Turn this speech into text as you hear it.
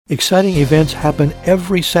Exciting events happen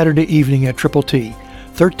every Saturday evening at Triple T,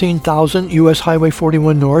 13,000 U.S. Highway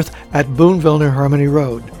 41 North at Boonville near Harmony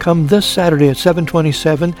Road. Come this Saturday at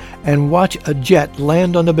 7:27 and watch a jet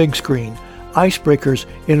land on the big screen. Icebreakers,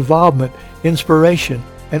 involvement, inspiration,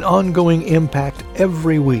 and ongoing impact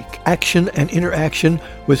every week. Action and interaction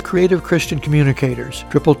with creative Christian communicators.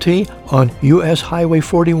 Triple T on U.S. Highway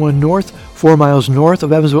 41 North, 4 miles north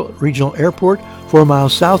of Evansville Regional Airport, 4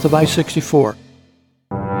 miles south of I-64.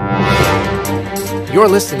 You're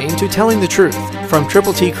listening to Telling the Truth from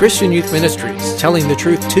Triple T Christian Youth Ministries, telling the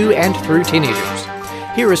truth to and through teenagers.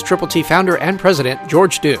 Here is Triple T founder and president,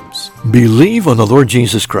 George Dooms. Believe on the Lord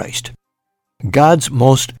Jesus Christ. God's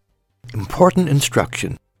most important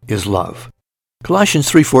instruction is love. Colossians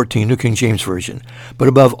 3:14, New King James Version. But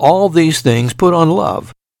above all these things put on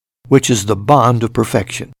love, which is the bond of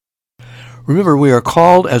perfection. Remember, we are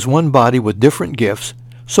called as one body with different gifts,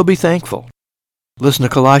 so be thankful. Listen to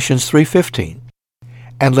Colossians 3:15.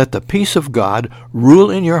 And let the peace of God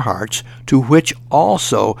rule in your hearts, to which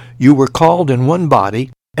also you were called in one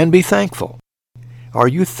body, and be thankful. Are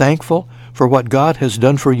you thankful for what God has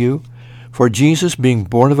done for you? For Jesus being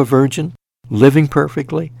born of a virgin, living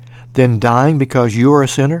perfectly, then dying because you are a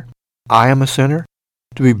sinner, I am a sinner,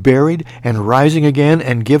 to be buried and rising again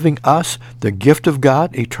and giving us the gift of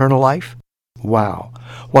God, eternal life? Wow,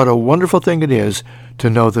 what a wonderful thing it is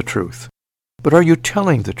to know the truth. But are you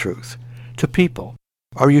telling the truth to people?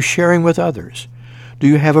 Are you sharing with others? Do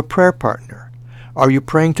you have a prayer partner? Are you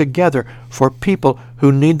praying together for people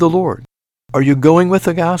who need the Lord? Are you going with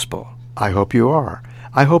the gospel? I hope you are.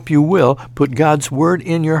 I hope you will put God's Word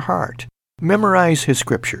in your heart. Memorize His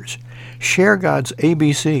Scriptures. Share God's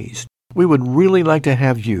ABCs. We would really like to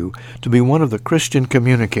have you to be one of the Christian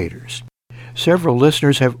communicators. Several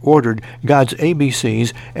listeners have ordered God's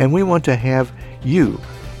ABCs, and we want to have you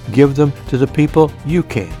give them to the people you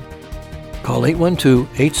can. Call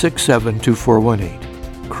 812-867-2418.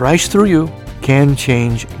 Christ through you can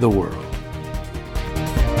change the world.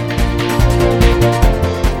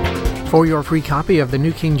 For your free copy of the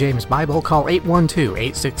New King James Bible, call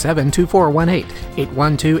 812-867-2418,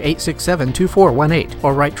 812-867-2418,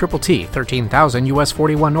 or write Triple T, 13,000 U.S.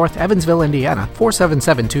 41 North, Evansville, Indiana,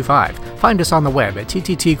 47725. Find us on the web at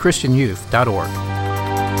tttchristianyouth.org.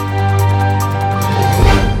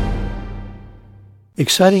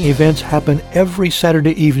 Exciting events happen every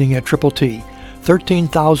Saturday evening at Triple T,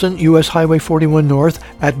 13,000 U.S. Highway 41 North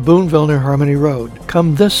at Boonville near Harmony Road.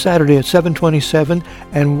 Come this Saturday at 7:27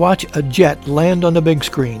 and watch a jet land on the big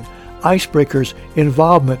screen. Icebreakers,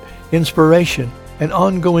 involvement, inspiration, and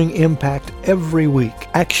ongoing impact every week.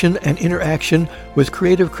 Action and interaction with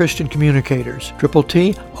creative Christian communicators. Triple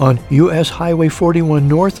T on U.S. Highway 41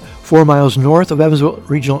 North, 4 miles north of Evansville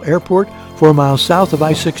Regional Airport, 4 miles south of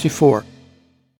I-64.